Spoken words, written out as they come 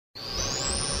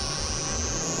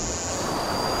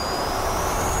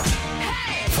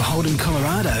Golden,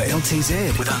 Colorado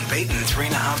LTZ with unbeaten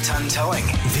 3.5-ton towing.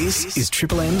 This is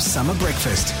Triple M's Summer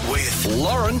Breakfast with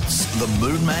Lawrence, the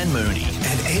Moon Man Mooney.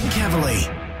 and Ed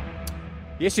Cavalier.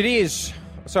 Yes, it is.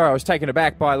 Sorry, I was taken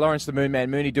aback by Lawrence the Moon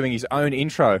Man Mooney doing his own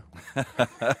intro.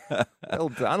 Well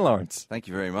done, Lawrence. Thank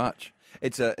you very much.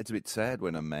 It's a bit sad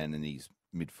when a man in his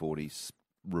mid-40s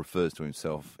refers to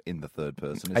himself in the third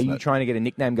person. Are you trying to get a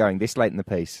nickname going this late in the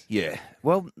piece? Yeah.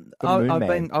 Well, Moon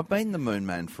Man. I've been the Moon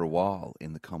Man for a while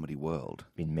in the comedy world.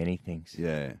 Been many things.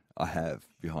 Yeah, I have,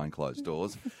 behind closed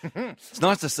doors. It's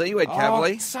nice to see you, Ed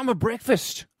Cavalier. Summer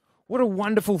breakfast. What a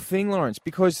wonderful thing, Lawrence,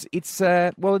 because it's,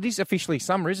 it is officially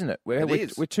summer, isn't it? We're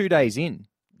 2 days in.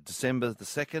 December the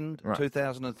 2nd, Right.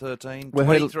 2013, We're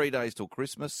 23 days till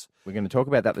Christmas. We're going to talk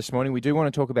about that this morning. We do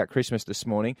want to talk about Christmas this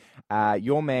morning.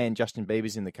 Your man, Justin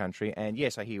Bieber's in the country. And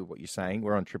yes, I hear what you're saying.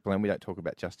 We're on Triple M. We don't talk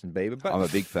about Justin Bieber. But I'm a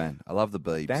big fan. I love the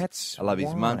Biebs. I love his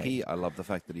why. monkey. I love the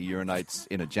fact that he urinates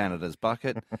in a janitor's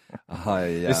bucket.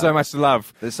 There's so much to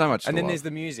love. There's so much to And then love. there's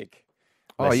the music.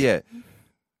 Oh, yeah.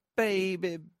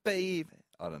 Baby, baby.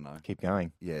 I don't know. Keep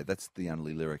going. Yeah, that's the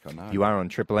only lyric I know. You are on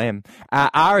Triple M.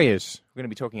 ARIAs. We're going to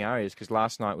be talking ARIAs because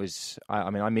last night was, I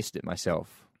missed it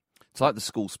myself. It's like the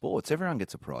school sports. Everyone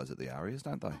gets a prize at the ARIAs,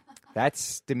 don't they?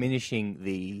 That's diminishing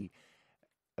the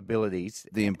abilities.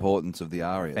 The importance of the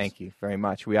ARIAs. Thank you very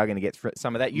much. We are going to get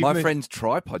some of that. My friend's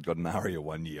tripod got an ARIA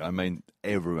one year. I mean,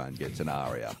 everyone gets an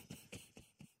ARIA.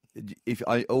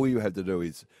 All you have to do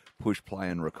is push play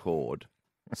and record,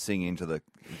 sing into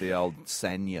the old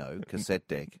Sanyo cassette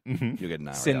deck, you get an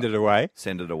ARIA. Send it away.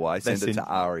 Send it away. Send That's it to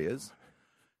ARIAs.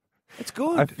 It's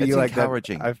good. I feel it's like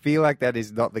encouraging. I feel like that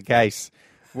is not the case.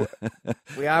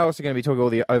 We are also going to be talking all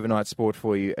the overnight sport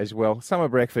for you as well. Summer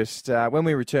breakfast. When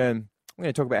we return, we're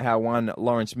going to talk about how one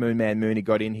Lawrence Moonman Mooney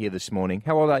got in here this morning.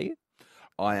 How old are you?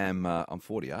 I'm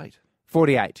 48.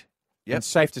 48. Yep. It's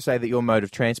safe to say that your mode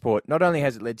of transport, not only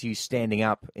has it led to you standing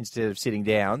up instead of sitting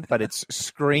down, but it's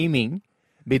screaming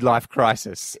midlife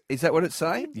crisis. Is that what it's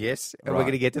saying? Yes, and Right. we're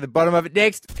going to get to the bottom of it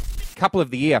next. Couple of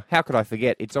the year. How could I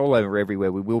forget? It's all over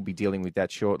everywhere. We will be dealing with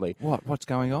that shortly. What's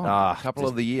going on? Couple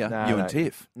of the year. no, you no. and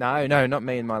Tiff. No, not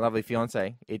me and my lovely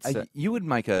fiance. It's You would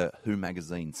make a Who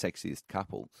magazine sexiest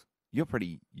couples.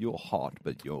 You're hot,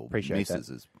 but your Appreciate missus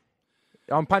that. is.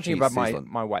 I'm punching She's above my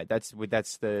sizzling. weight.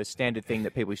 That's the standard thing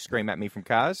that people scream at me from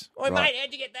cars. Oi, Right. mate,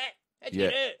 how'd you get that? How'd you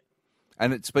get it?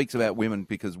 And it speaks about women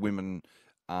because women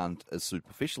aren't as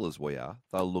superficial as we are.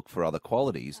 They'll look for other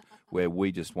qualities where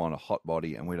we just want a hot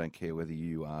body and we don't care whether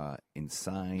you are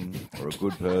insane or a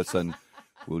good person.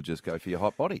 We'll just go for your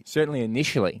hot body. Certainly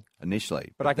initially.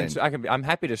 But I'm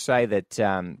happy to say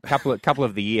that couple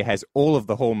of the year has all of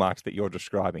the hallmarks that you're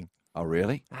describing. Oh,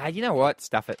 really? You know what?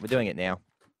 Stuff it. We're doing it now.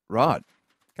 Right.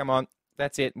 Come on.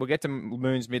 That's it. We'll get to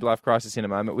Moon's midlife crisis in a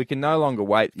moment. We can no longer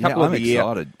wait. I'm of the year.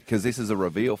 excited because this is a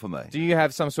reveal for me. Do you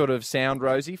have some sort of sound,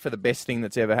 Rosie, for the best thing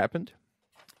that's ever happened?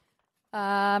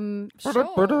 Sure.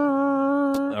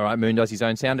 All right, Moon does his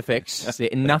own sound effects.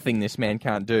 There's nothing this man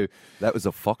can't do. That was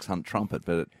a fox hunt trumpet,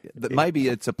 but maybe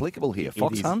it's applicable here.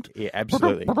 Fox It is- hunt? Yeah,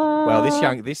 absolutely. Well,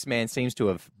 this man seems to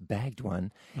have bagged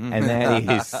one, and that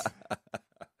is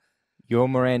your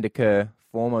Miranda Kerr,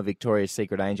 former Victoria's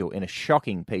Secret angel, in a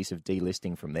shocking piece of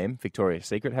delisting from them. Victoria's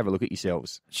Secret, have a look at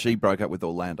yourselves. She broke up with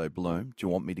Orlando Bloom. Do you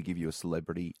want me to give you a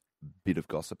celebrity bit of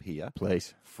gossip here?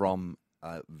 Please. From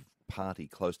a party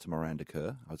close to Miranda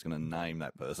Kerr. I was going to name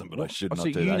that person, but I should not do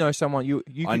you that. know someone you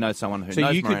I could, know someone who so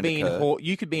knows you could Miranda be Kerr.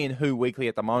 you could be in Who Weekly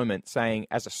at the moment saying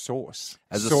as a source.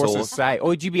 As a Sources source. say, or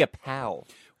would you be a pal?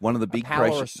 One of the big a pal or a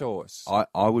pressures. source?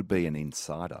 I would be an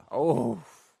insider. Oh.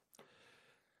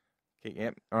 Okay,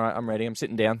 yep. All right, I'm ready. I'm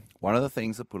sitting down. One of the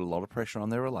things that put a lot of pressure on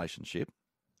their relationship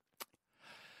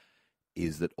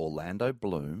is that Orlando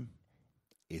Bloom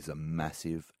is a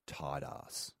massive tight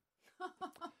ass.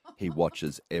 He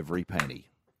watches every penny.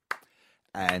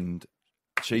 And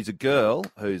she's a girl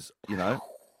who's,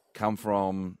 come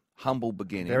from humble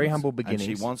beginnings. Very humble beginnings.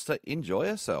 And she wants to enjoy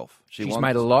herself. She's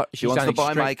made a lot. She wants done to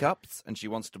buy extreme- makeups and she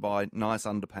wants to buy nice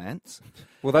underpants.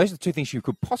 Well, those are the two things you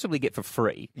could possibly get for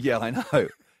free. Yeah, I know.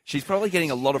 She's probably getting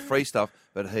a lot of free stuff,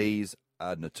 but he's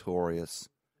a notorious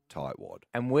tightwad.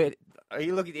 And where are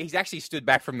you looking? He's actually stood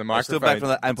back from the microphone. Stood back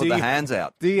from and put the hands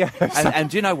out. Do you? And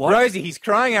do you know what? Rosie, he's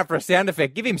crying out for a sound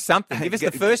effect. Give him something. Give us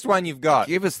the first one you've got.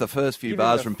 Give us the first few Give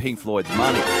bars him from Pink Floyd's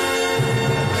Money.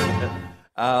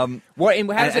 What?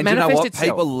 And how does it do you know manifest what? itself?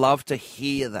 People love to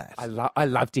hear that. I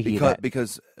love to hear that.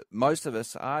 Because most of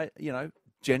us are,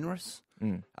 generous.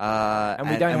 And And,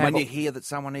 we don't have when all- you hear that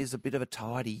someone is a bit of a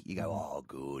tidy, you go, oh,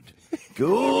 good.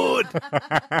 Good.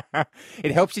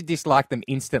 It helps you dislike them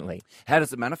instantly. How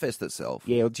does it manifest itself?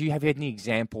 Yeah. Do you have any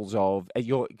examples of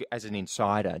as an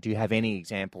insider? Do you have any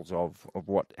examples of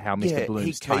how Mr.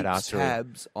 Bloom's tight he keeps assery?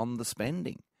 tabs on the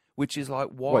spending, which is like,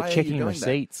 why What, are checking you doing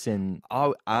receipts and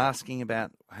that? Asking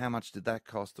about how much did that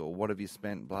cost or what have you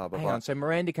spent, blah, blah, hang blah. on. So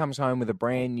Miranda comes home with a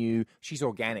brand new. She's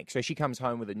organic, so she comes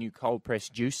home with a new cold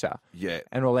pressed juicer. Yeah.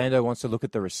 And Orlando wants to look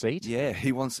at the receipt. Yeah,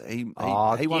 he wants. He Give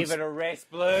wants. it a rest,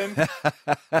 Bloom.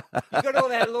 You got all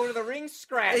that Lord of the Rings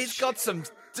scratch. He's got some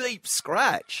deep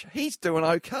scratch. He's doing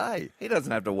okay. He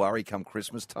doesn't have to worry come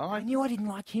Christmas I time. knew I didn't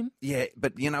like him. Yeah,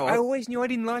 but you know, I always knew I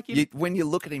didn't like him. when you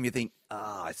look at him, you think,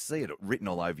 I see it written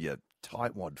all over your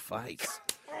tightwad face.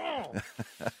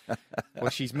 Well,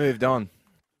 she's moved on.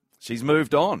 She's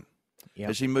moved on. Yep.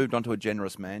 Has she moved on to a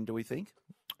generous man, do we think?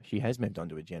 She has moved on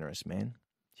to a generous man.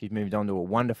 She's moved on to a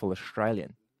wonderful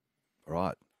Australian.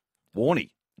 Right. Warney.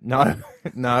 No,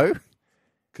 no.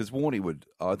 Because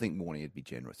I think Warney would be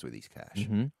generous with his cash.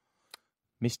 Mm-hmm.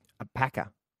 Missed a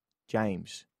Packer,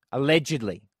 James,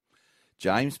 allegedly.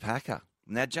 James Packer.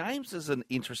 Now, James is an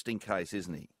interesting case,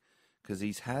 isn't he? Because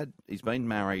he's been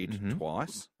married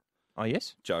twice. Oh,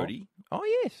 yes? Jodie. Oh,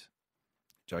 yes.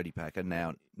 Jodie Packer.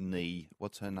 Now,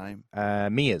 what's her name?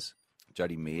 Mears.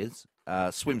 Jodie Mears.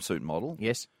 Swimsuit model.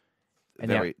 Yes. And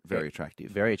Very now-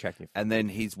 attractive. Very attractive. And then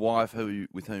his wife,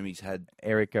 with whom he's had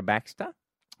Erica Baxter.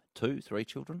 2, 3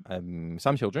 children.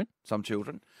 Some children. Some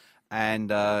children.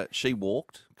 And she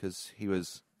walked because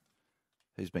he's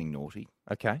being naughty.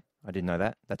 Okay. I didn't know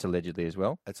that. That's allegedly as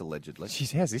well. That's allegedly.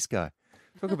 Jeez, how's this guy?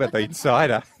 Talk about the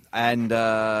insider. And,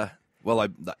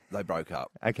 they broke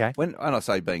up. Okay. When I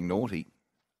say being naughty,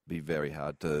 it'd be very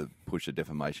hard to push a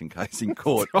defamation case in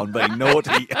court on being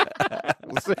naughty.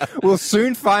 We'll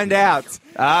soon find out.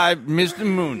 Mr.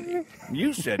 Mooney,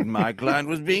 you said my client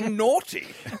was being naughty.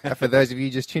 For those of you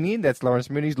just tuning in, that's Lawrence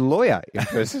Mooney's lawyer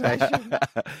impersonation.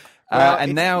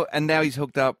 And now he's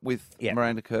hooked up with Yeah.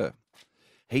 Miranda Kerr.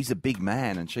 He's a big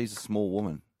man and she's a small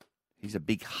woman. He's a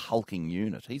big hulking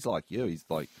unit. He's like you. He's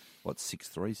like,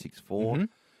 6'3", 6'4",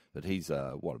 but he's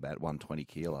about 120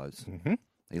 kilos. Mm-hmm.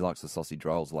 He likes the sausage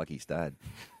rolls like his dad.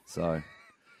 So,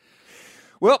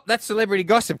 Well, that's celebrity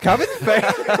gossip covered.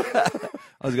 I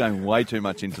was going way too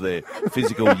much into their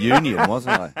physical union,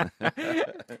 wasn't I?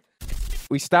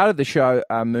 We started the show,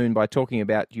 Moon, by talking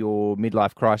about your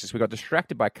midlife crisis. We got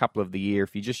distracted by a couple of the year.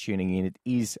 If you're just tuning in, it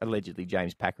is allegedly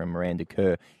James Packer and Miranda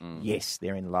Kerr. Yes,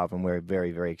 they're in love, and we're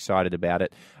very, very excited about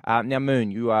it. Now,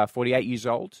 Moon, you are 48 years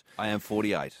old. I am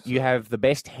 48. You have the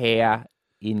best hair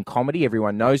in comedy.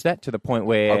 Everyone knows that, to the point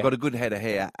where... I've got a good head of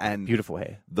hair, and Beautiful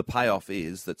hair. the payoff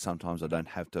is that sometimes I don't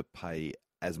have to pay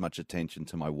as much attention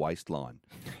to my waistline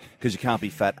because you can't be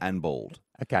fat and bald.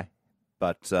 Okay.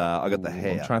 But I got the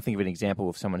hair. I'm trying to think of an example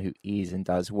of someone who is and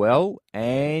does well,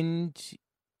 and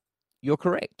you're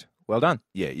correct. Well done.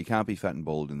 Yeah, you can't be fat and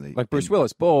bald in the Like Bruce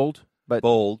Willis, bald, but...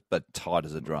 bald, but tight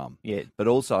as a drum. Yeah. But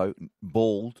also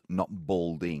bald, not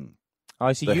balding.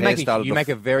 Oh, so The you hair make started to make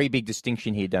a very big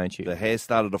distinction here, don't you? The hair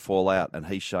started to fall out, and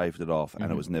he shaved it off,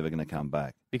 and it was never going to come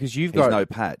back. Because you've He's got... no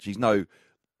patch. He's no,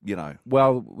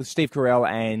 Well, with Steve Carell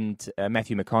and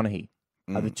Matthew McConaughey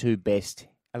are the two best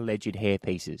alleged hair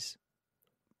pieces.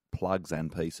 plugs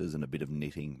and pieces and a bit of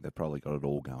knitting. They've probably got it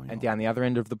all going on. And down the other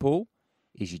end of the pool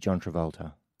is your John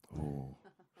Travolta. Ooh.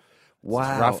 It's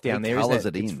Wow, rough down there, colours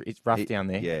isn't it? it in. It's rough down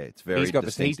there. Yeah, it's very He's got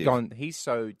distinctive. he's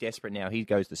so desperate now. He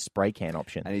goes the spray can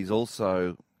option. And he's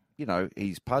also,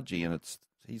 he's pudgy and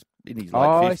he's in his late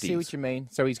 50s. I see what you mean.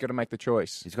 So he's got to make the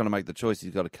choice. He's got to make the choice.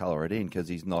 He's got to colour it in because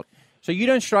he's not. So you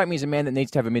don't strike me as a man that needs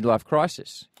to have a midlife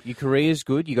crisis. Your career's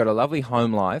good. You got a lovely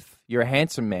home life. You're a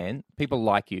handsome man. People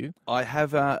like you. I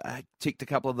have ticked a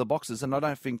couple of the boxes, and I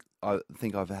don't think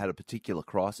I've had a particular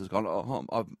crisis. Gone, oh,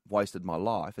 I've wasted my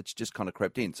life. It's just kind of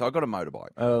crept in. So I got a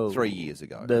motorbike 3 years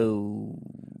ago. No.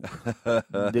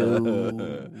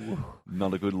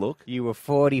 Not a good look. You were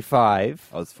 45.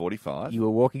 I was 45. You were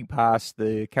walking past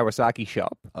the Kawasaki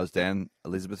shop. I was down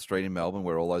Elizabeth Street in Melbourne,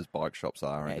 where all those bike shops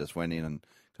are, and just went in and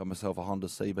got myself a Honda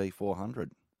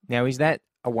CB400. Now, is that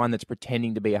a one that's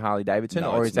pretending to be a Harley Davidson,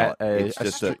 No, or it's is that not. It's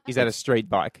just is that a street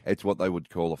bike? It's what they would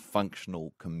call a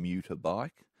functional commuter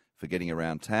bike for getting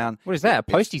around town. What is that? A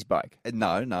postie's bike?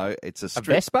 No, it's a A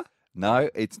Vespa? No,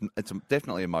 it's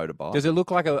definitely a motorbike. Does it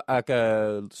look like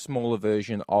a smaller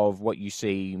version of what you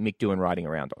see Mick Doohan riding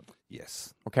around on?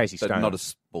 Yes, Or Casey but Stone? not a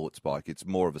sports bike. It's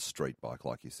more of a street bike,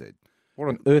 like you said. What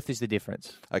on earth is the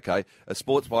difference? Okay, a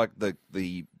sports bike,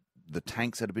 the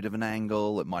tank's at a bit of an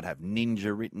angle. It might have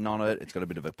Ninja written on it. It's got a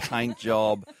bit of a paint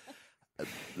job.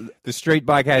 The street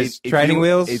bike has if training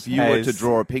wheels. If you were to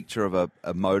draw a picture of a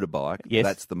motorbike, Yes.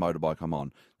 that's the motorbike I'm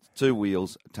on. 2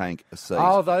 wheels, a tank, a seat.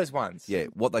 Oh, those ones. Yeah,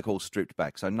 what they call stripped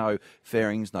back. So no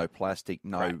fairings, no plastic,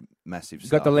 no massive You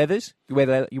stuff. got the leathers? You wear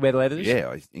the leathers?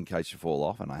 Yeah, in case you fall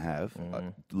off, and I have.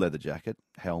 Leather jacket,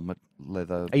 helmet,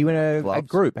 leather. Are you in a gloves.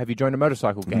 group? Have you joined a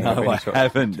motorcycle gang? No, of any I sort?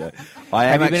 haven't.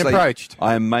 Have you been approached?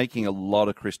 I am making a lot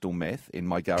of crystal meth in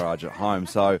my garage at home,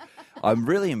 so I've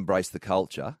really embraced the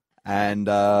culture. And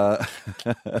Alleged.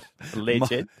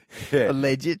 yeah,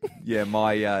 Alleged. yeah,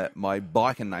 my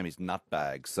biking name is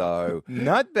Nutbag. So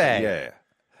Nutbag. yeah,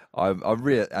 I've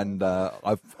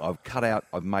cut out.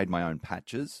 I've made my own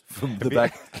patches from the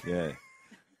back. Yeah,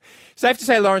 Safe to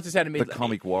say Lawrence has had a the midlife.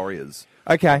 comic warriors.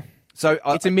 Okay. So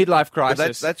It's a midlife but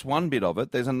crisis. that's one bit of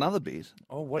it. There's another bit.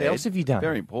 Oh, what Ed, else have you done?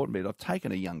 Very important bit. I've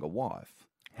taken a younger wife.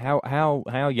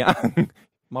 How young?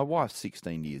 My wife's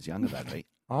 16 years younger than me.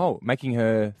 Oh, making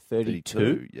her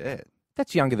 32? Yeah.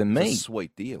 That's younger than me. It's a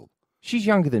sweet deal. She's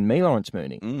younger than me, Lawrence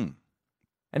Mooney. Mm.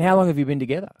 And how long have you been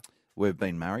together? We've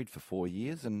been married for 4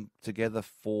 years and together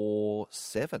for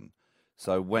 7.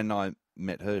 So when I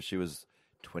met her, she was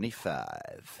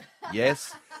 25.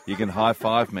 Yes, you can high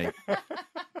five me.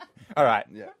 All right.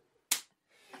 Yeah.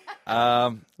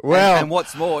 Well- and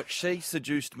what's more, she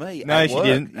seduced me. No, at she work.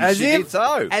 didn't. She did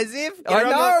so. As if. I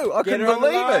know. I couldn't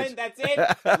believe it. That's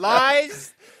it.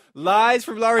 Lies. Lies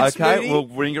from Lawrence Okay, Mooney. we'll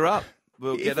ring her up.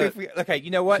 We'll get her. Okay,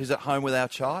 you know what? She's at home with our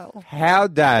child. How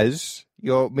does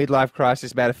your midlife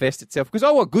crisis manifest itself? Because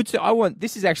I want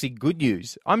this is actually good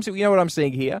news. You know what I'm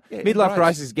seeing here? Yeah, Midlife right.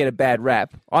 crises get a bad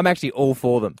rap. I'm actually all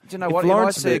for them. Do you know what? If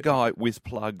I see a guy with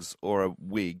plugs or a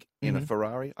wig in Mm-hmm. a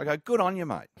Ferrari, I go, good on you,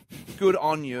 mate. Good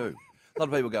on you. A lot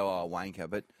of people go, oh, wanker.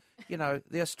 But, you know,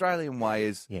 the Australian way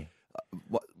is... Yeah.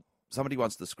 Somebody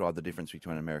once described the difference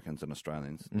between Americans and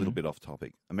Australians. A little bit off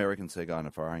topic. Americans see a guy in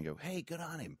a Ferrari and go, hey, good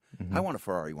on him. I want a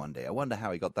Ferrari one day. I wonder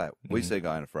how he got that. We see a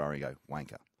guy in a Ferrari and go,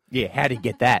 wanker. Yeah, how do you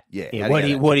get that? Yeah, yeah how do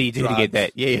you get what that? do you do to get Drugs.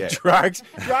 that? Yeah, Yeah. drugs.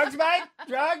 Drugs, mate.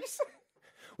 Drugs.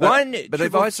 But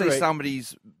if I see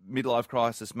somebody's midlife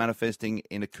crisis manifesting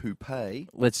in a coupe...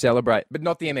 Let's celebrate. But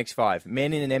not the MX-5.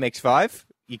 Men in an MX-5?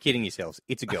 You're kidding yourselves.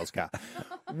 It's a girl's car.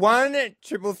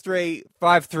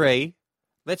 1-333-53.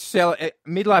 Let's sell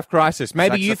midlife crisis.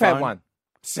 Maybe you've had Saxophone. one.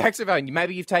 Saxophone.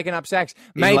 Maybe you've taken up sax.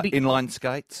 Maybe Inline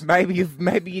skates. maybe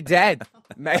your dad.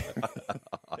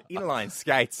 Inline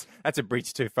skates. That's a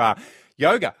bridge too far.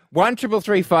 Yoga.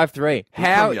 1-333-53.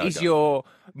 How from yoga. is your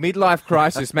midlife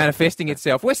crisis manifesting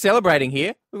itself? We're celebrating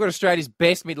here. We've got Australia's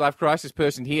best midlife crisis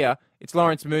person here. It's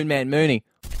Lawrence Moonman Mooney.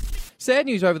 Sad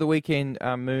news over the weekend,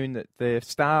 Moon, that the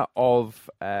star of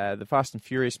the Fast and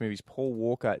Furious movies, Paul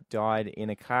Walker, died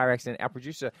in a car accident. Our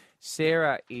producer,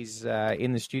 Sarah, is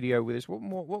in the studio with us.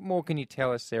 What more can you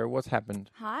tell us, Sarah? What's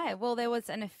happened? Hi. Well, there was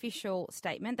an official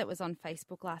statement that was on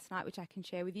Facebook last night, which I can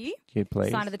share with you. Yeah, please.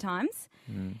 Sign of the Times.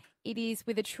 It is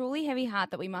with a truly heavy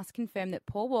heart that we must confirm that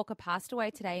Paul Walker passed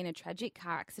away today in a tragic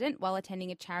car accident while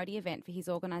attending a charity event for his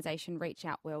organisation Reach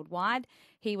Out Worldwide.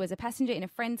 He was a passenger in a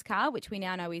friend's car, which we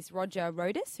now know is Roger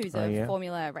Rodis, who's a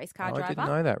Formula race car driver. I didn't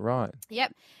know that, right.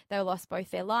 Yep. They lost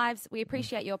both their lives. We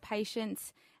appreciate your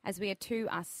patience as we too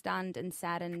are stunned and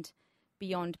saddened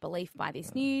beyond belief by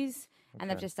this news. And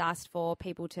they've just asked for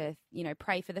people to,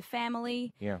 pray for the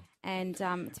family. Yeah. And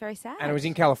it's very sad. And it was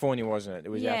in California, wasn't it? It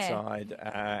was Yeah.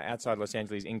 outside Los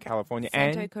Angeles, in California.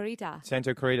 Santa Clarita.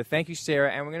 Santa Clarita. Thank you,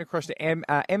 Sarah. And we're going to cross to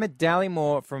Emma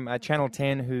Dallymore from Channel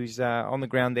 10, who's on the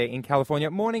ground there in California.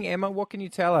 Morning, Emma. What can you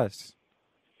tell us?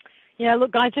 Yeah,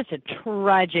 look, guys, just a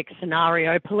tragic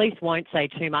scenario. Police won't say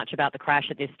too much about the crash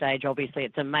at this stage. Obviously,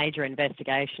 it's a major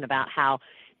investigation about how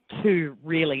 2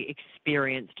 really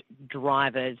experienced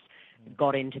drivers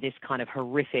got into this kind of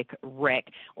horrific wreck.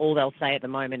 All they'll say at the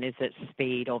moment is that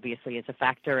speed obviously is a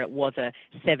factor. It was a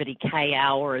 70k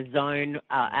hour zone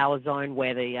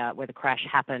where the crash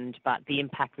happened, but the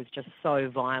impact was just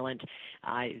so violent.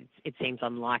 It seems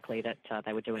unlikely that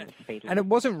they were doing the speed limit. And it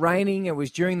wasn't raining. It was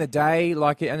during the day.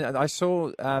 And I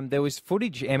saw there was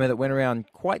footage, Emma, that went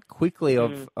around quite quickly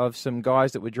of some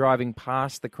guys that were driving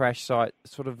past the crash site,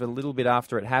 sort of a little bit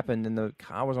after it happened, and the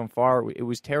car was on fire. It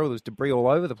was terrible. There was debris all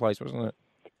over the place, wasn't it?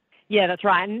 Yeah, that's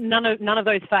right. And none of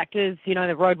those factors, the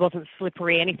road wasn't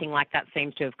slippery, anything like that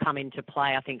seems to have come into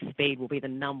play. I think speed will be the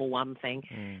number one thing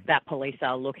that police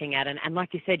are looking at. And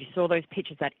like you said, you saw those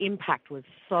pictures, that impact was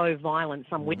so violent.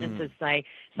 Some witnesses say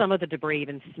some of the debris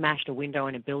even smashed a window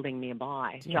in a building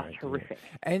nearby. Just horrific.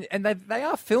 And they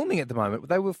are filming at the moment.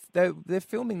 They're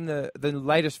filming the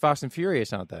latest Fast and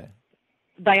Furious, aren't they?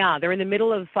 They are. They're in the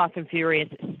middle of Fast and Furious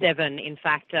 7. In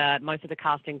fact, most of the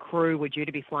cast and crew were due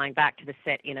to be flying back to the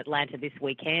set in Atlanta this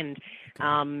weekend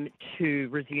to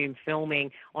resume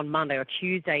filming on Monday or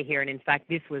Tuesday here. And in fact,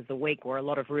 this was the week where a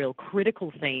lot of real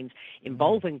critical scenes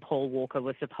involving Paul Walker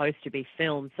were supposed to be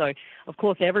filmed. So, of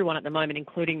course, everyone at the moment,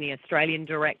 including the Australian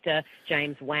director,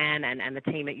 James Wan, and the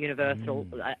team at Universal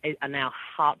are now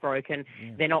heartbroken.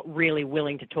 They're not really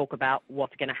willing to talk about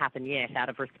what's going to happen yet out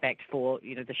of respect for,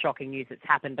 the shocking news that's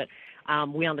happened. But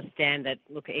we understand that,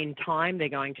 look, in time, they're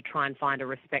going to try and find a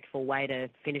respectful way to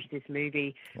finish this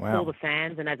movie for the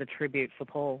fans and as a tribute for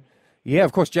Paul. Yeah,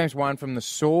 of course, James Wan from the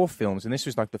Saw films, and this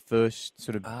was like the first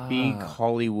sort of big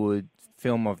Hollywood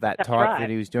film of that type that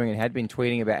he was doing, and had been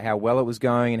tweeting about how well it was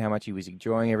going and how much he was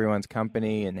enjoying everyone's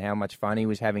company and how much fun he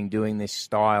was having doing this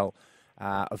style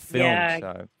of film. Yeah.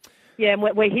 So. Yeah, and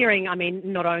we're hearing,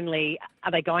 not only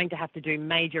are they going to have to do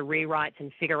major rewrites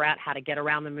and figure out how to get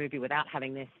around the movie without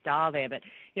having their star there, but,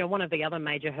 one of the other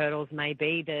major hurdles may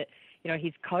be that,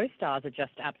 his co-stars are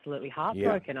just absolutely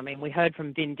heartbroken. Yeah. We heard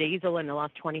from Vin Diesel in the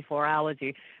last 24 hours.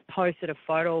 He posted a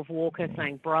photo of Walker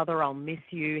saying, "Brother, I'll miss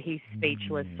you." He's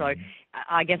speechless. So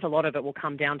I guess a lot of it will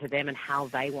come down to them and how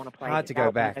they want to play. Hard to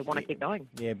go back. They want to keep going.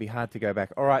 Yeah, it'd be hard to go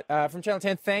back. All right, from Channel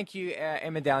 10, thank you,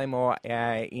 Emma Dallimore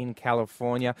in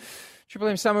California. Triple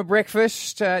M Summer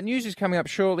Breakfast. News is coming up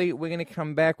shortly. We're going to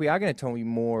come back. We are going to tell you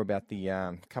more about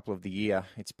the couple of the year.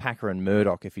 It's Packer and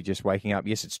Murdoch, if you're just waking up.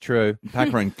 Yes, it's true.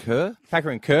 Packer and Kerr? Packer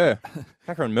and Kerr.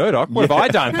 Packer and Murdoch? What have I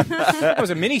done? That was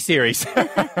a mini-series.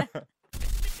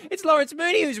 It's Lawrence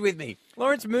Mooney who's with me.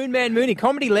 Lawrence Moonman Mooney,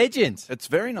 comedy legend. It's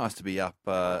very nice to be up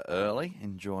early,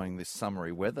 enjoying this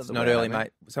summery weather. It's not early, mate.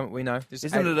 We know.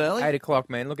 Isn't it early? 8 o'clock,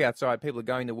 man. Look outside. People are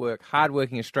going to work.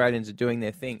 Hard-working Australians are doing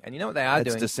their thing. And you know what they are doing?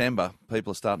 It's December.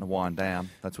 People are starting to wind down.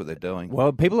 That's what they're doing.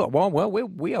 Well,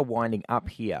 we are winding up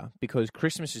here because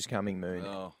Christmas is coming, Moon.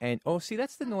 Oh. And, see,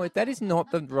 that's the noise. That is not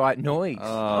the right noise.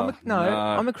 Oh,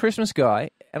 I'm a Christmas guy,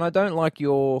 and I don't like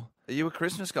your... Are you a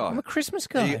Christmas guy? I'm a Christmas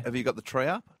guy. Have you got the tree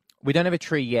up? We don't have a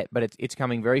tree yet, but it's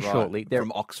coming very shortly.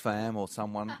 From Oxfam or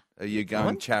someone? Are you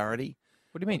going charity?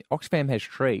 What do you mean? Oxfam has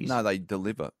trees? No, they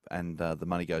deliver, and the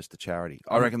money goes to charity.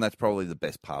 I reckon that's probably the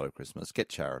best part of Christmas. Get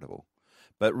charitable.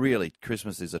 But really,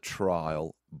 Christmas is a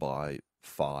trial by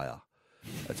fire.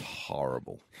 It's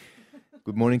horrible.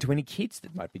 Good morning to any kids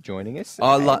that might be joining us.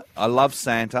 I love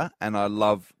Santa, and I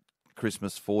love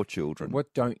Christmas for children.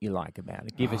 What don't you like about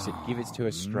it? Give it to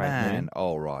us straight, man.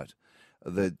 All right.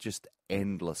 They're just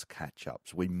endless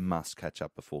catch-ups. We must catch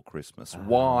up before Christmas.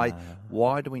 Why?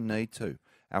 Why do we need to?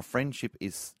 Our friendship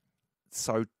is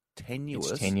so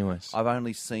tenuous. It's tenuous. I've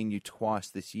only seen you twice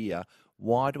this year.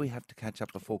 Why do we have to catch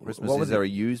up before Christmas? Is there a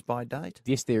use-by date?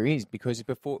 Yes, there is, because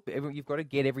you've got to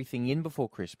get everything in before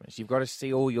Christmas. You've got to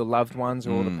see all your loved ones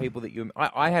or all the people that you...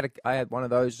 I had one of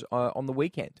those on the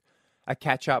weekend. A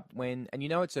catch up when, and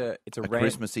it's a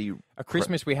Christmassy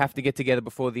Christmas we have to get together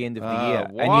before the end of the year.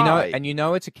 Why? And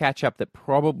it's a catch up that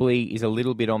probably is a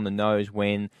little bit on the nose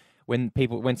when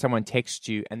someone texts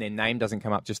you and their name doesn't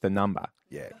come up, just the number.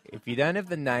 Yeah. If you don't have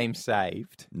the name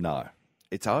saved, no,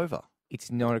 it's over.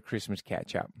 It's not a Christmas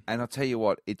catch up. And I'll tell you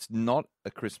what, it's not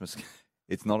a Christmas,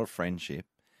 it's not a friendship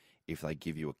if they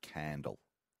give you a candle.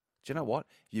 Do you know what?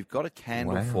 If you've got a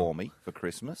candle for me for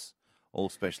Christmas, all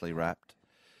specially wrapped,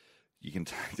 you can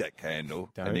take that candle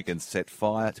and you can set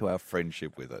fire to our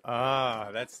friendship with it.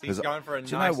 He's going for a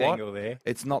nice angle there.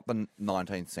 It's not the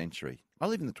 19th century. I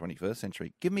live in the 21st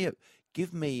century. Give me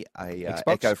a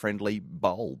eco-friendly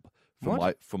bulb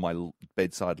for my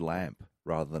bedside lamp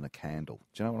rather than a candle.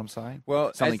 Do you know what I'm saying?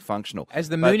 Well, something functional. As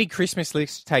the Mooney Christmas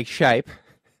list takes shape,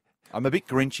 I'm a bit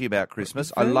grinchy about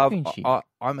Christmas.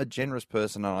 I'm a generous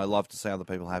person and I love to see other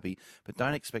people happy, but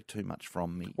don't expect too much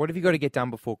from me. What have you got to get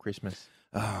done before Christmas?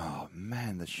 Oh,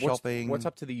 man, the shopping. What's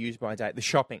up to the use-by date? The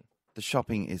shopping. The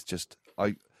shopping is just,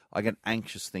 I get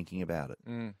anxious thinking about it.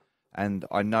 And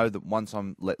I know that once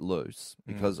I'm let loose,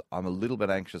 because I'm a little bit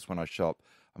anxious when I shop,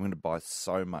 I'm going to buy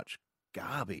so much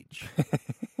garbage.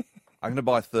 I'm going to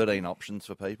buy 13 options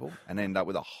for people and end up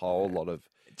with a whole lot of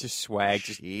just swag,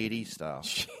 shitty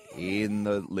stuff in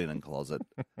the linen closet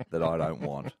that I don't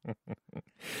want.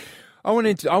 I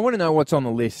want to know what's on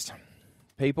the list.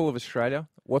 People of Australia,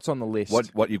 what's on the list?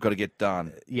 What you've got to get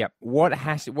done. Yep. What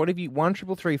have you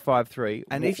 13353?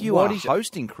 And if you are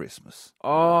hosting Christmas.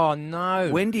 Oh no.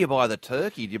 When do you buy the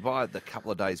turkey? Do you buy it the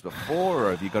couple of days before,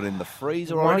 or have you got it in the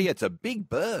freezer already? It's a big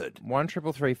bird.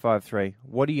 13353.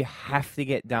 What do you have to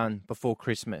get done before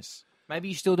Christmas? Maybe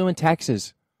you're still doing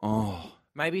taxes. Oh.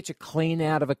 Maybe it's a clean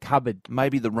out of a cupboard.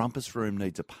 Maybe the rumpus room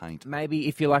needs a paint. Maybe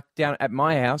if you're like down at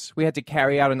my house, we had to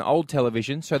carry out an old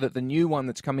television so that the new one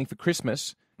that's coming for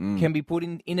Christmas can be put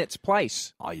in its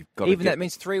place. Oh, you've got Even that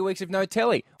means 3 weeks of no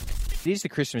telly. It is the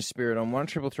Christmas spirit on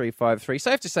 133353.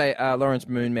 Safe to say Lawrence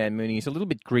Mooney is a little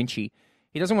bit grinchy.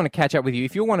 He doesn't want to catch up with you.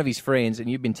 If you're one of his friends and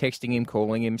you've been texting him,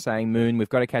 calling him, saying, Moon, we've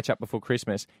got to catch up before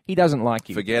Christmas, he doesn't like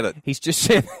you. Forget it. He's just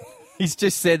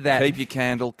said that. Keep your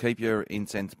candle, keep your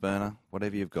incense burner,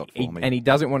 whatever you've got for me. And he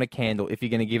doesn't want a candle if you're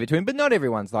going to give it to him. But not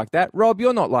everyone's like that. Rob,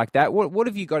 you're not like that. What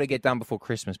have you got to get done before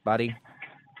Christmas, buddy?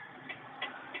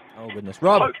 Oh, goodness.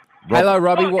 Rob. Hello,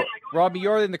 Robbie. Robbie,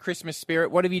 you're in the Christmas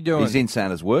spirit. What are you doing? He's in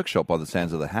Santa's workshop by the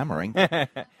sounds of the hammering.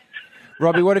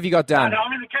 Robbie, what have you got done? No,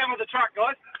 I'm in the cab of the truck,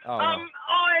 guys. Oh, right.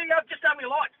 I've just done my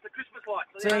lights, the Christmas lights.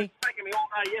 See? It's taken me all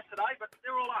day yesterday, but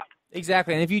they're all up.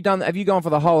 Exactly. And have you gone for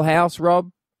the whole house, Rob?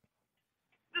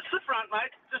 Just the front,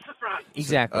 mate. Just the front.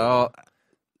 Exactly.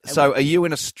 So are you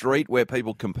in a street where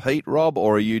people compete, Rob,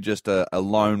 or are you just a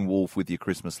lone wolf with your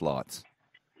Christmas lights?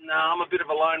 No, I'm a bit of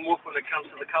a lone wolf when it comes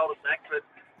to the cul-de-sac, but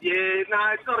yeah, no,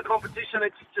 it's not a competition.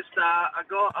 It's just a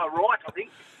right, I think.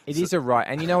 It is a right.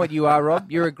 And you know what you are, Rob?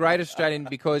 You're a great Australian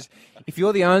because if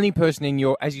you're the only person in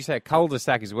your, as you say, a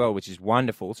cul-de-sac as well, which is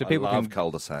wonderful. So I love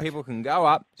cul-de-sac. People can go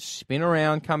up, spin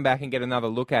around, come back and get another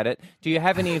look at it. Do you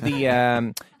have any of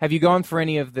the, have you gone for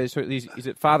any of the, sort of, is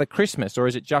it Father Christmas or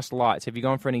is it just lights? Have you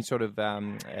gone for any sort of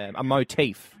a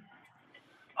motif?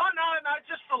 Oh, no,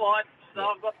 just the lights. So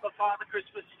I've got the Father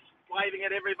Christmas waving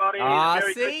at everybody.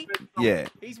 Merry See? Christmas. Yeah.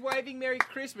 He's waving Merry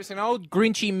Christmas. An old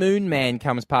grinchy moon man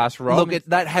comes past, Rob. Look,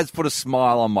 that has put a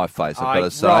smile on my face, I've got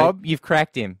to say. Rob, you've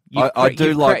cracked him. I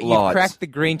do like lights. You've cracked the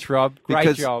Grinch, Rob.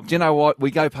 Great job. Do you know what?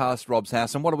 We go past Rob's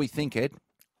house, and what do we think, Ed?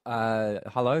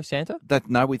 Hello, Santa?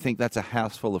 We think that's a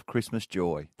house full of Christmas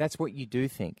joy. That's what you do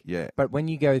think. Yeah. But when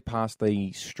you go past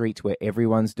the streets where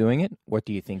everyone's doing it, what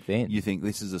do you think then? You think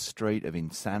this is a street of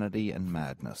insanity and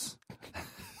madness.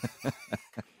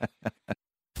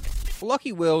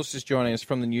 Lockie Wells is joining us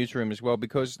from the newsroom as well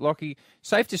because, Lockie,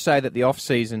 safe to say that the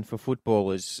off-season for football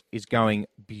is going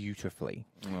beautifully.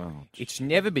 Oh, It's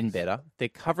never been better. They're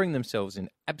covering themselves in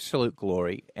absolute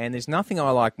glory, and there's nothing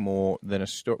I like more than a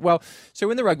story. Well, so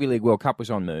when the Rugby League World Cup was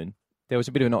on, Moon, there was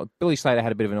a bit of Billy Slater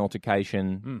had a bit of an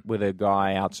altercation with a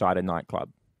guy outside a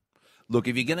nightclub. Look,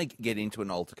 if you're going to get into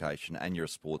an altercation and you're a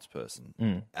sports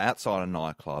person, outside a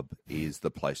nightclub is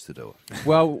the place to do it.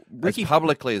 Well, As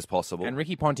publicly as possible. And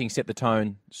Ricky Ponting set the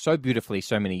tone so beautifully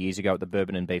so many years ago at the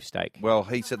Bourbon and Beefsteak. Well,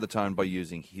 he set the tone by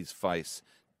using his face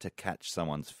to catch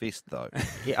someone's fist, though.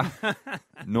 Yeah.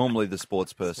 Normally the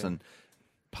sports person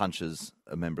punches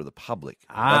a member of the public.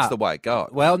 That's the way it goes.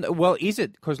 Well, is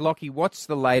it? Because Lockie, what's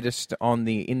the latest in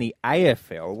the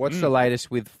AFL? What's the latest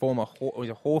with former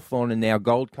Hawthorn and now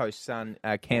Gold Coast son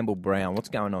Cambell Brown? What's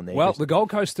going on there? Well, the Gold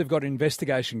Coast have got an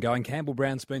investigation going. Cambell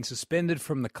Brown's been suspended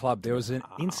from the club. There was an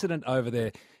incident over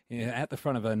there at the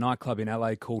front of a nightclub in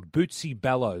LA called Bootsy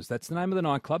Bellows. That's the name of the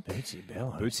nightclub.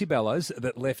 Bootsy Bellows,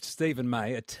 that left Stephen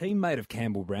May, a teammate of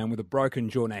Cambell Brown, with a broken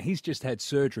jaw. Now, he's just had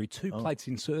surgery, 2 plates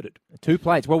inserted. 2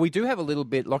 plates. Well, we do have a little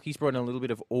bit. Lockie's brought in a little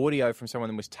bit of audio from someone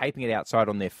that was taping it outside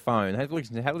on their phone. Have a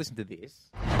listen to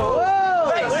this.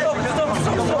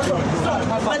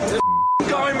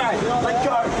 Go, mate. Let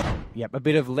go. Yep, a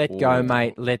bit of let go,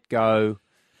 mate, let go.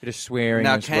 Bit of swearing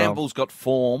Now, as well. Campbell's got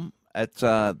form at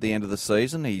the end of the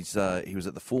season. He was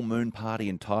at the full moon party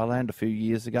in Thailand a few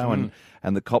years ago,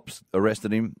 and the cops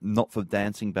arrested him not for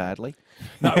dancing badly.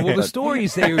 No, well, the story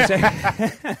is there. He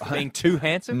was Being too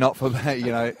handsome? Not for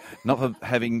not for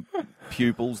having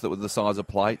pupils that were the size of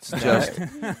plates. Just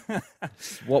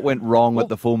what went wrong at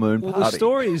the full moon party. Well, the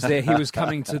story is there. He was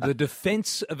coming to the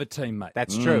defence of a teammate.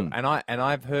 That's true, and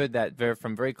I've heard that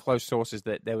from very close sources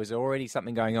that there was already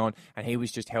something going on, and he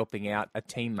was just helping out a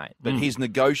teammate. But his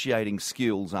negotiating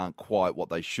skills aren't quite what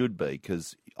they should be,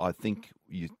 because I think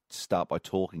you start by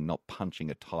talking, not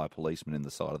punching a Thai policeman in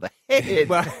the side of the head.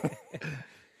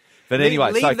 But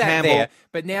anyway, leave so that Cambell. there.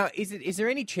 But now, is there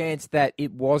any chance that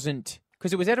it wasn't?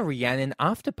 Because it was at a Rhiannon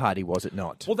after party, was it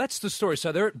not? Well, that's the story.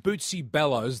 So they're at Bootsy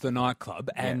Bellows, the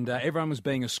nightclub, and everyone was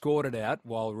being escorted out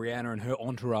while Rihanna and her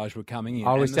entourage were coming in.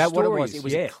 Oh, and is that what it was? story It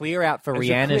was is, a clear out for It was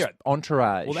a Rihanna's clear out.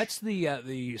 entourage. Well, that's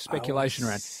the speculation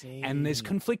around. see. And there's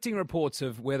conflicting reports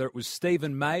of whether it was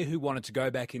Stephen May who wanted to go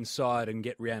back inside and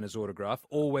get Rihanna's autograph,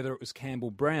 or whether it was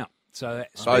Cambell Brown. So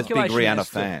Both big speculation Rihanna as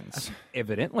to- fans.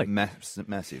 Evidently.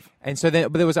 Massive. And so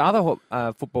but there was other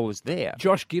footballers there.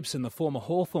 Josh Gibson, the former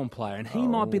Hawthorn player, and he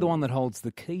might be the one that holds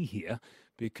the key here,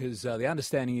 because the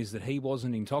understanding is that he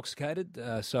wasn't intoxicated.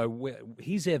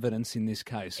 His evidence in this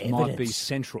case might be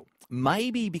central.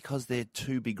 Maybe because they're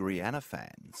two big Rihanna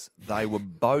fans, they were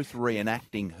both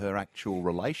reenacting her actual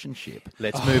relationship.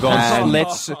 Let's move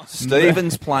on.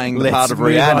 Stephen's playing the part of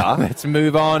Rihanna. Let's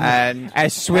move on. And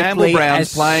as swiftly Cambell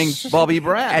Brown's playing Bobby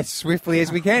Brown. As swiftly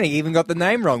as we can. He even got the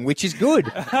name wrong, which is good.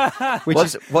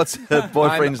 What's her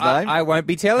boyfriend's name? I won't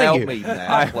be telling you. Help me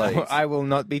now, please. I will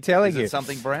not be telling you. Is it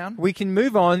something Brown? We can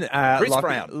move on. Chris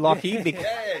Brown. Lockie.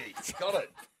 He's got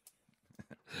it.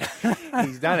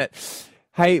 He's done it.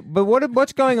 Hey, but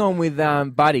what's going on with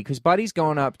Buddy? Because Buddy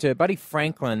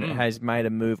Franklin has made a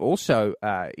move also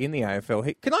in the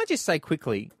AFL. Can I just say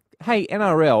quickly, hey,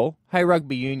 NRL, hey,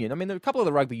 rugby union. I mean, a couple of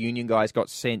the rugby union guys got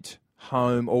sent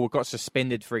home or got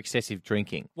suspended for excessive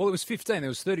drinking. Well, it was 15. There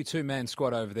was 32-man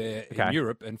squad over there in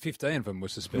Europe, and 15 of them were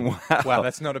suspended. Wow,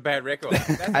 that's not a bad record.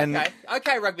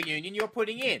 Okay, rugby union, you're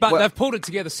putting in. But they've pulled it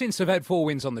together since. They've had 4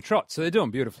 wins on the trot, so they're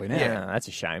doing beautifully now. Yeah, that's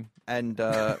a shame. And...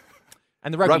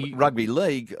 And the rugby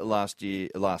league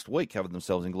last week covered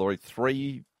themselves in glory.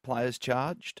 3 players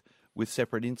charged with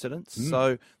separate incidents.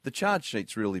 So the charge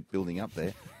sheet's really building up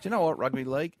there. Do you know what, rugby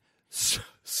league?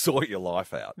 Sort your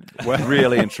life out.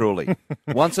 Really and truly.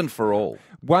 Once and for all.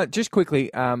 Well, just quickly,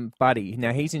 Buddy.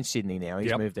 Now he's in Sydney now.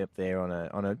 He's moved up there on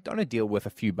a deal worth a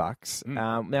few bucks.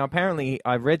 Now apparently,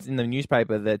 I read in the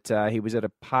newspaper that he was at a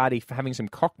party for having some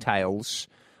cocktails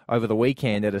over the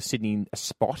weekend at a Sydney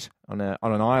spot on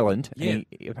an island. Yeah. And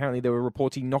apparently there were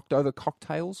reports he knocked over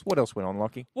cocktails. What else went on,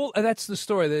 Lockie? Well, that's the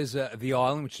story. There's the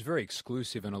island, which is a very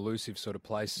exclusive and elusive sort of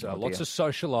place. Lots of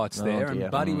socialites there. And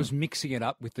Buddy was mixing it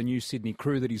up with the new Sydney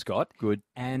crew that he's got. Good.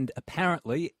 And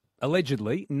apparently,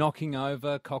 allegedly, knocking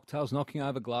over cocktails, knocking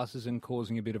over glasses and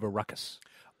causing a bit of a ruckus.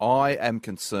 I am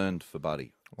concerned for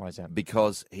Buddy. Why is that?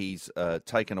 Because he's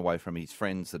taken away from his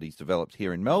friends that he's developed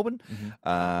here in Melbourne.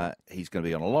 He's going to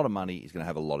be on a lot of money. He's going to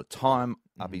have a lot of time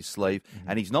up his sleeve.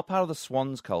 And he's not part of the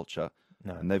Swans culture.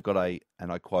 No. And they've got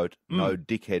and I quote, no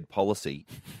dickhead policy.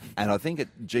 And I think at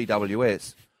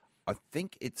GWS,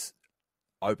 it's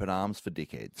open arms for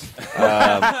dickheads.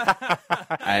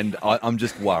 And I'm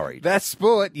just worried. That's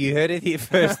sport. You heard it here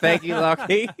first. Thank you,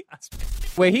 Lockie.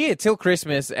 We're here till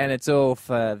Christmas, and it's all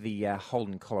for the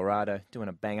Holden, Colorado, doing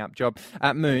a bang-up job.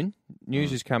 Moon,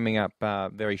 news is coming up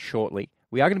very shortly.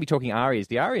 We are going to be talking ARIAs.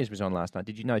 The ARIAs was on last night.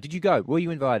 Did you know? Did you go? Were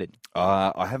you invited?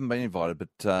 I haven't been invited,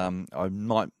 but I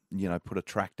might, put a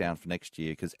track down for next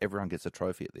year because everyone gets a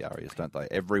trophy at the ARIAs, don't they?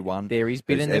 Everyone there is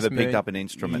bitterness, who's ever Moon. picked up an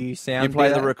instrument. You play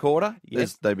bitter. the recorder?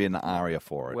 Yes. There'd be an ARIA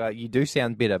for it. Well, you do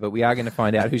sound bitter, but we are going to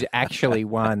find out who's actually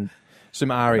won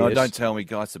some ARIAs. No, don't tell me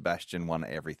Guy Sebastian won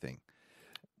everything.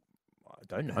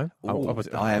 I don't know.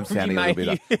 I am sounding a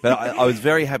little bitter. But I was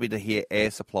very happy to hear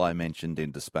Air Supply mentioned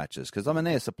in Dispatches because I'm an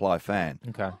Air Supply fan.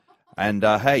 Okay. And,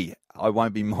 hey, I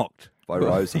won't be mocked by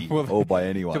Rosie or by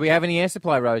anyone. Do we have any Air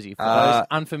Supply, Rosie, for those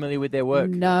unfamiliar with their work?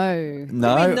 No.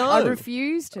 No? I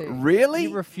refuse to. Really?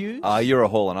 You refuse? You're a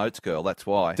Hall & Oates girl, that's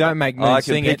why. Don't make me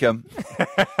sing it. I can pick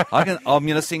them. I'm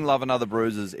going to sing Love and Other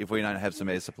Bruises if we don't have some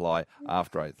Air Supply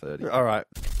after 8:30. All right.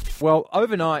 Well,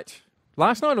 overnight...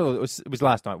 Last night, or it was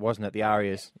last night, wasn't it? The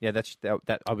ARIAs. Yeah,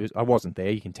 I wasn't there.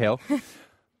 You can tell.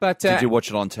 But did you watch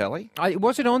it on telly?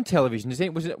 Was it on television?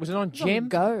 Was it on Gem? On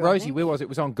Go, Rosie, where was it? It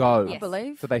was on Go. I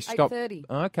believe. So they stopped. 8:30.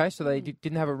 Oh, okay, so they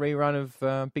didn't have a rerun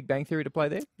of Big Bang Theory to play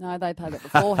there. No, they played it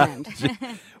beforehand.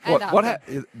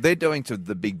 They're doing to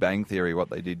the Big Bang Theory what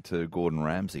they did to Gordon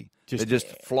Ramsay. They're just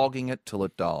flogging it till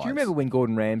it dies. Do you remember when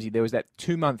Gordon Ramsay, there was that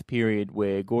 2-month period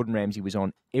where Gordon Ramsay was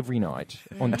on every night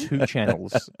on 2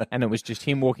 channels, and it was just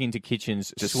him walking into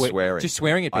kitchens, just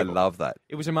swearing at people. I love that.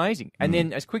 It was amazing. And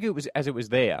then as quick as it was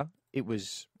there, it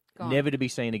was never to be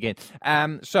seen again.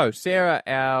 So Sarah,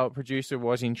 our producer,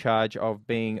 was in charge of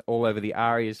being all over the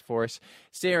ARIAs for us.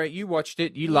 Sarah, you watched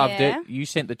it. You loved it. You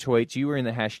sent the tweets. You were in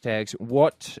the hashtags.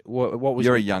 What was...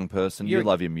 You're a young person. You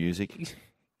love your music.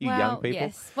 Young people.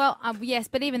 Yes. Well, yes,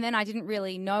 but even then I didn't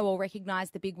really know or recognise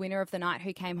the big winner of the night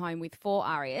who came home with 4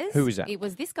 ARIAs. Who was that? It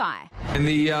was this guy. And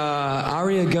the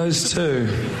ARIA goes to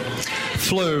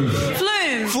Flume.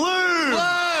 Flume! Flume!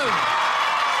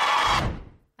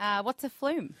 What's a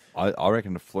flume? I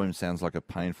reckon a flume sounds like a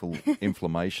painful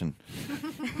inflammation.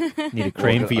 Need a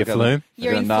cream for your flume?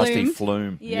 You're in a nasty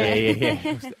flume.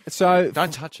 Yeah. So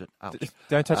don't touch it.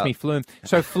 Don't touch me, Flume.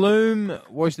 So Flume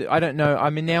was I don't know.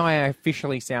 I mean, now I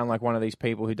officially sound like one of these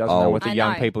people who doesn't know what the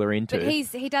young people are into. But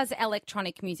he does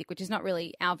electronic music, which is not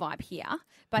really our vibe here.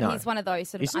 But he's one of those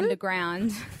sort of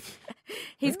underground.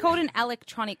 He's called an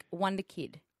electronic wonder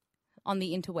kid on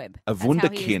the interweb. A That's wunderkind.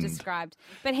 how he is described.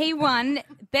 But he won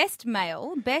Best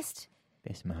Male, Best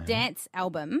Best male. Dance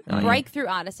album, breakthrough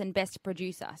artist, and best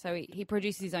producer. So he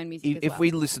produces his own music as If well.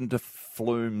 we listen to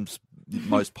Flume's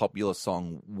most popular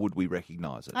song, would we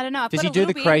recognise it? I don't know. I've Does got he a do little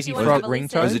the bit. crazy Do you wanna frog have a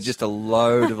listen? ringtone? Or is it just a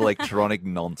load of electronic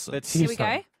nonsense? Let's Here hear we some.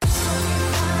 go.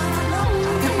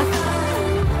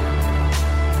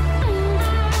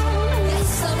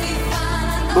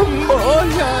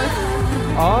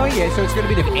 Oh, yeah, so it's got a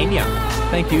bit of Enya.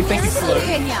 Thank you, There is a Flo. little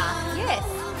Kenya. Yes.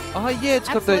 Oh yeah,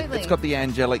 Absolutely. it's got the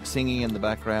angelic singing in the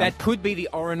background. That could be the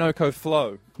Orinoco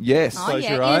flow. yes. Oh, Close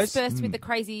yeah. your eyes. Interspersed with the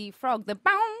crazy frog. The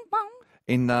bow, bow.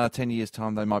 In 10 years'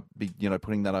 time, they might be,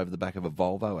 putting that over the back of a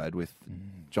Volvo ad with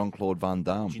Jean-Claude Van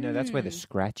Damme. Do you know that's where the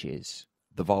scratch is?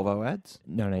 The Volvo ads?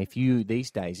 No, if you,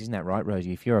 these days, isn't that right,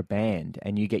 Rosie? If you're a band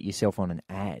and you get yourself on an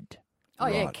ad, Oh,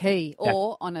 yeah, Right. key.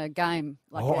 Or on a game.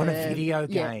 Like on a video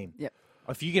yeah, game. Yep.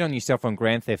 If you get on yourself on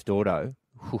Grand Theft Auto,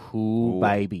 Ooh,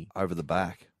 baby. Over the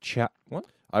back. What?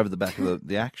 Over the back of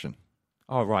the action.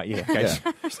 Oh, right, yeah. Okay.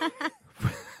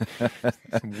 Yeah.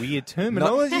 Some weird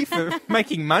terminology for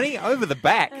making money over the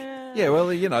back. Yeah, well,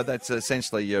 that's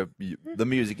essentially the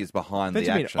music is behind Don't the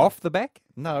you mean action. off the back?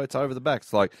 No, it's over the back.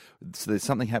 It's like there's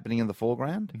something happening in the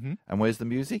foreground, and where's the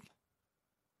music?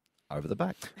 Over the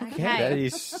back. Okay. That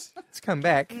is. Let's come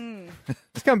back.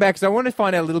 Let's come back because I want to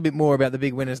find out a little bit more about the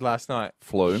big winners last night.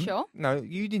 Flume. Sure. No,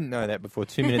 you didn't know that before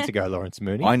 2 minutes ago, Lawrence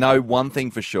Mooney. I know one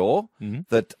thing for sure,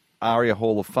 that ARIA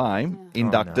Hall of Fame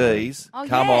inductees, Oh,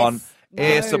 come yes. on,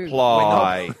 Air No.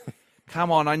 Supply. Come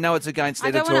on, I know it's against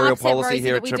I don't want to editorial upset policy Rosie,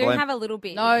 here but at we Triple do M. have a little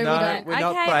bit. No, we No, don't. we're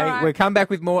not Okay, playing. all right. We'll come back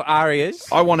with more arias.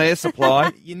 I want Air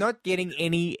Supply. You're not getting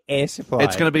any air supply.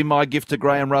 It's going to be my gift to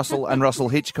Graham Russell and Russell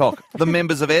Hitchcock, the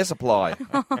members of Air Supply.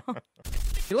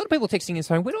 A lot of people texting and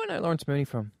saying, "Where do I know Lawrence Mooney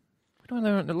from? Where do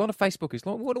I know?" A lot of Facebookers.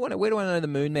 Where do I know the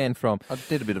Moon Man from? I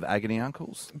did a bit of Agony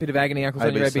Uncles. A bit of Agony Uncles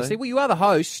on your ABC. ABC. Well, you are the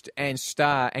host and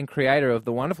star and creator of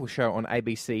the wonderful show on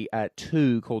ABC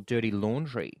 2 called Dirty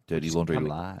Laundry. Dirty which is Laundry coming-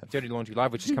 Live. Dirty Laundry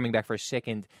Live, which is coming back for a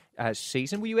second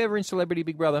season. Were you ever in Celebrity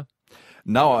Big Brother?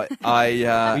 No,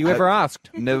 I Were you ever asked?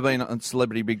 never been on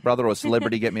Celebrity Big Brother or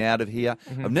Celebrity Get Me Out of Here.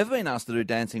 I've never been asked to do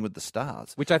Dancing with the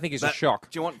Stars. Which I think is a But shock.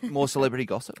 Do you want more celebrity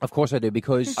gossip? Of course I do,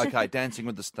 because Okay, Dancing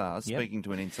with the Stars, Yep. speaking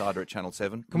to an insider at Channel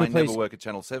 7. Can we May never please- work at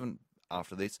Channel 7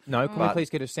 after this. no, can we But please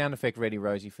get a sound effect ready,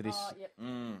 Rosie, for this?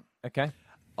 Okay.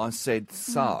 I said,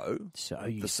 so, So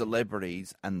you the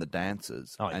celebrities and the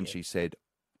dancers. Oh, and yeah. she said,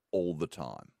 all the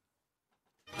time.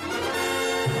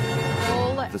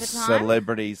 All The the time.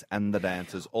 celebrities and the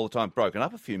dancers all the time. Broken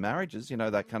up a few marriages,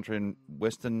 that country and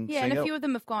western Yeah, and singer. a few of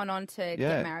them have gone on to Yeah.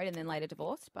 get married and then later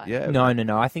divorced. But Yeah. No.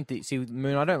 I think that, see,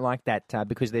 Moon, I don't like that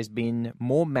because there's been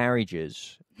more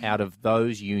marriages out of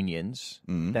those unions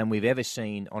than we've ever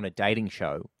seen on a dating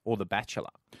show or The Bachelor.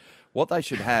 What they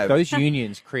should have, Those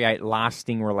unions create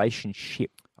lasting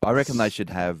relationship. I reckon they should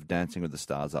have Dancing with the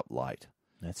Stars up late.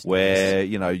 That's Where,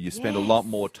 you spend a lot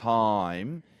Yes. more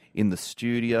time in the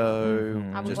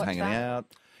studio, I would just watch hanging that. out.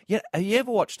 Yeah, have you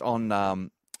ever watched on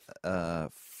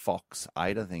Fox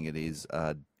 8, I think it is,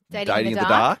 Dating in the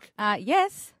Dark?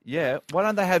 Yes. Yeah, why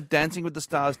don't they have Dancing with the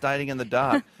Stars, Dating in the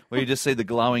Dark, where you just see the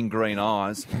glowing green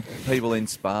eyes, people in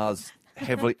spas,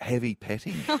 heavy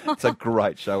petting. It's a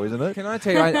great show, isn't it? Can I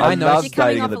tell you, I I know love You're coming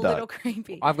Dating off in a the little Dark.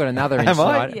 creepy. I've got another Am I?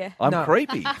 insight. Yeah. I'm No.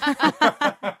 creepy.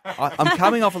 I'm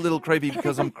coming off a little creepy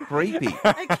because I'm creepy.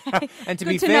 And to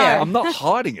be to fair, know. I'm not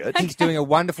hiding it. he's doing a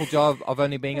wonderful job of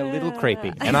only being a little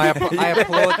creepy. And I applaud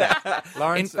that. In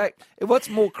Lawrence, fact, what's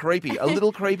more creepy, a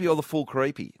little creepy or the full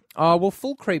creepy? oh, well,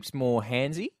 full creep's more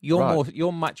handsy. Right.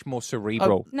 You're much more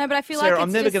cerebral. No, but I feel Sarah, like I'm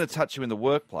it's never just... going to touch you in the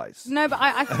workplace. No, but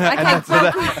I okay.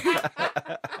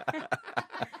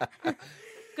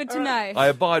 Good to know. I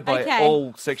abide by Okay.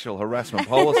 all sexual harassment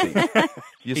policy.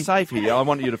 You're safe here. I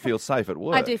want you to feel safe at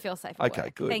work. I do feel safe at Okay,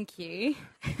 work. good. Thank you.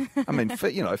 I mean,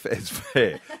 fair's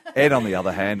fair. Ed, on the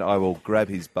other hand, I will grab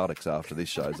his buttocks after this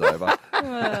show's over.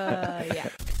 Yeah.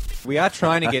 We are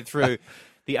trying to get through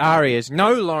the arias.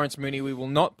 No, Lawrence Mooney, we will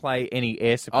not play any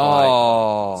air supply.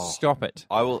 Oh, Stop it.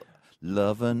 I will.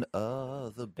 Loving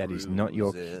other That is not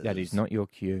your. bruises. That is not your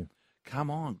cue.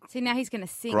 Come on, See, now he's going to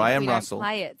sing Graham if we Russell. don't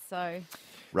play it. So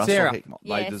Russell Sarah. Hickmott. They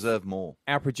Yes. deserve more.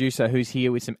 Our producer, who's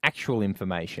here with some actual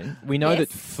information, we know Yes. that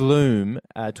Flume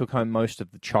took home most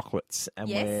of the chocolates, and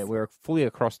Yes. we're fully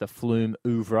across the Flume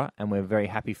oeuvre, and we're very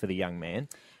happy for the young man.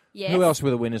 yes. Who else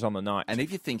were the winners on the night? And if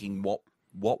you're thinking,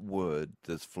 what word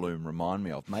does flume remind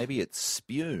me of? Maybe it's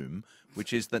spume,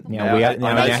 which is the. Now we are- now-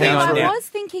 I know now it hang sounds on I now. was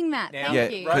thinking that. Now, Yeah,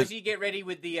 Thank you. Rosie, get ready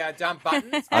with the dump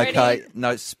buttons. Okay,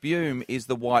 no, spume is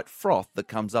the white froth that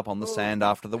comes up on the sand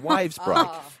after the waves break.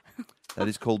 Oh. That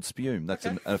is called spume. That's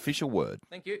an official word.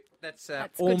 Thank you. That's good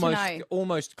to know.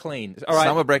 almost clean. All right.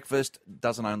 Summer breakfast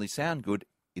doesn't only sound good,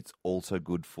 it's also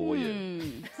good for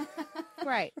you.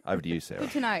 Great. Over to you, Sarah.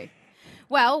 Good to know.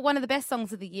 Well, one of the best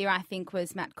songs of the year, I think,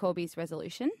 was Matt Corby's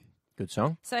Resolution. Good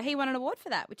song. So he won an award for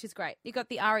that, which is great. He got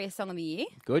the ARIAs Song of the Year.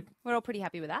 Good. We're all pretty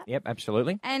happy with that. Yep,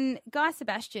 absolutely. And Guy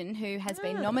Sebastian, who has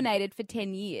been nominated for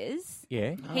 10 years,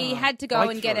 Yeah. he had to go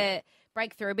and get a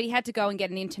breakthrough, but he had to go and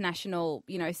get an international,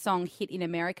 song hit in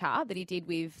America that he did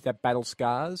with... That Battle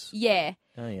Scars. Yeah.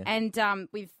 Oh, yeah. And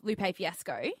with Lupe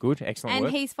Fiasco. Good. Excellent and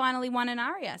work. he's finally won an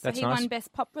ARIA. So That's he nice. won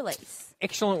Best Pop Release.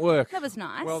 Excellent work. That was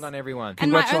nice. Well done, everyone.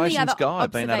 And my only Congratulations, other Guy.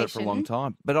 Been at it for a long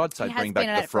time. But I'd say He bring has back been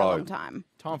at the it for a fro. long time.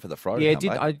 Time for the fro. Yeah, to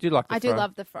come back. I do like the I fro. do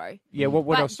love the fro. Yeah,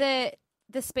 what else?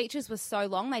 The speeches were so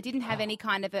long. They didn't have any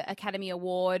kind of a Academy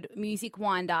Award music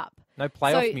wind up. No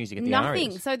playoff So music at the nothing.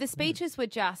 ARIAs. So the speeches were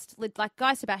just like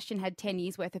Guy Sebastian had 10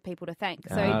 years worth of people to thank.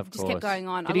 So he of just kept course. going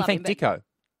on. Did I he love thank him, but- Dicko?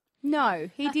 No,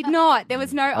 he did not. There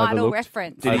was no idol Overlooked.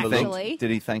 reference. Did he actually,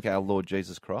 did he thank our Lord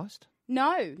Jesus Christ?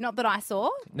 no, not that I saw.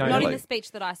 No, not really? in the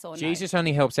speech that I saw. No. Jesus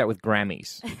only helps out with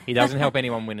Grammys. He doesn't help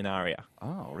anyone win an ARIA.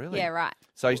 Oh, really? Yeah, right.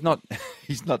 So he's not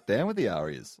down with the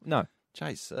ARIAs. No,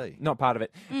 JC. not part of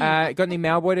it. Got any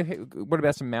Malboy? What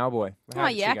about some Malboy? How Oh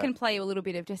did she yeah, I go? can play you a little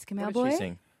bit of Jessica What Mauboy. did she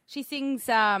sing? She sings.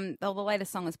 The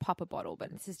latest song is "Pop a Bottle," but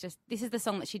this is the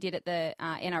song that she did at the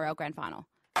NRL Grand Final.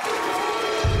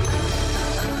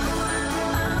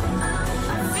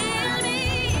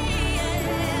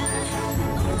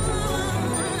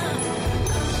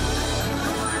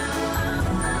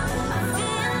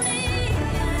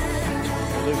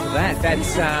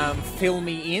 That's Fill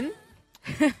Me In.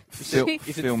 Fill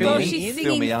Is it me Well, in? she's Fill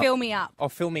singing me up. "Fill Me Up." Oh,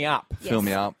 Fill Me Up. Yes. Fill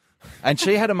me up. And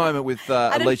she had a moment with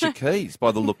Alicia Keys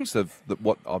by the looks of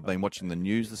what I've been watching the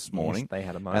news this morning. they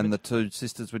had a moment. And the two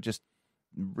sisters were just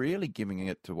really giving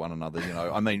it to one another,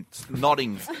 I mean,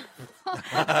 nodding.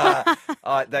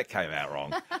 That came out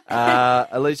wrong.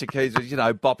 Alicia Keys was,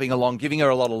 bopping along, giving her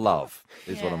a lot of love,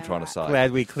 is what I'm trying to say.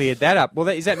 Glad we cleared that up. Well,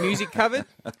 is that music covered?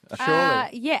 Surely.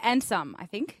 Yeah, and some, I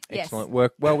think. Excellent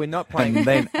work. Well, we're not playing.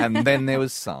 And then there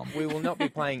was some. We will not be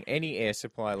playing any Air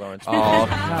Supply, Lawrence. Oh,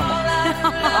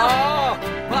 come on.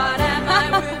 What am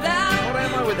I without? What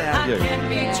am I without you?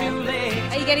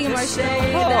 Are you getting emotional?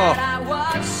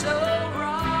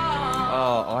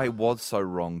 Oh, I was so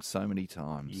wrong so many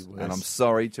times. And I'm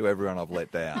sorry to everyone I've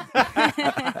let down.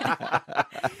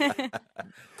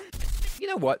 You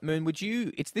know what, Moon?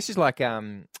 This is like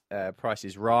Price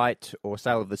is Right or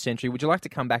Sale of the Century. Would you like to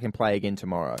come back and play again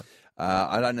tomorrow?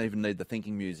 I don't even need the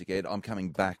thinking music, Ed. I'm coming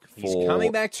back for... He's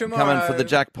coming back tomorrow. Coming for the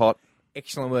jackpot.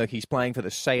 Excellent work. He's playing for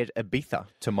the Say It Ibiza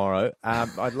tomorrow.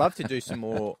 I'd love to do some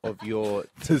more of your...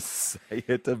 To Say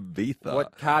It Ibiza.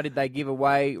 What car did they give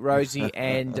away, Rosie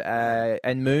and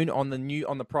Moon, on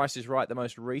the Price is Right, the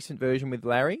most recent version with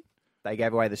Larry? They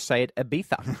gave away the Say It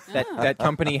Ibiza. That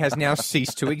company has now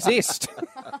ceased to exist.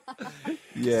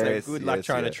 Yes, so good luck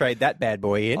trying to trade that bad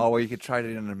boy in. Oh, well, you could trade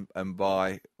it in and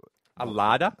buy... A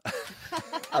Lada?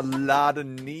 A Lada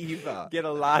Niva. Get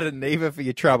a Lada Niva for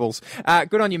your troubles.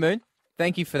 Good on you, Moon.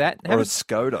 Thank you for that. Or a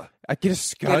Skoda. Get a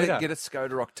Skoda. Get a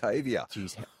Skoda Octavia.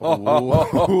 Jeez.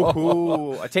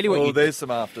 I tell you what. There's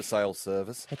some after-sales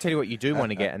service. I tell you what you do want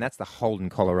to get, and that's the Holden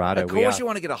Colorado. Of course you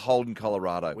want to get a Holden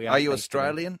Colorado. Are you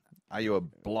Australian? Are you a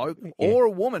bloke or a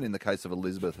woman in the case of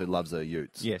Elizabeth who loves her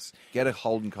utes? Yes. Get a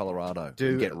Holden Colorado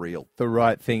and get real. The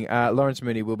right thing. Lawrence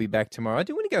Mooney will be back tomorrow. I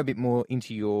do want to go a bit more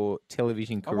into your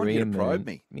television career. I want you to probe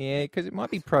me. Yeah, because it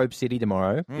might be Probe City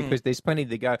tomorrow because there's plenty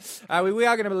to go. We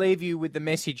are going to leave you with the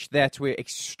message that we're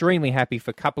extremely happy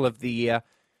for a couple of the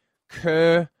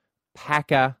Kerr,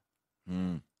 Packer,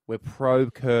 we're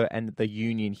Probe Kerr and the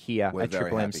Union here at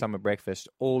Triple M Summer Breakfast.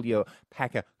 All your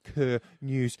Packer Kerr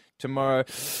news tomorrow.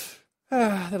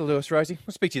 That'll do us, Rosie.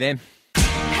 We'll speak to you then.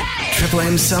 Triple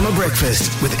M Summer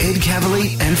Breakfast with Ed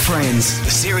Cavalier and friends.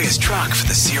 The serious truck for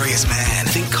the serious man.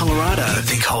 Think Colorado.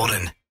 Think Holden.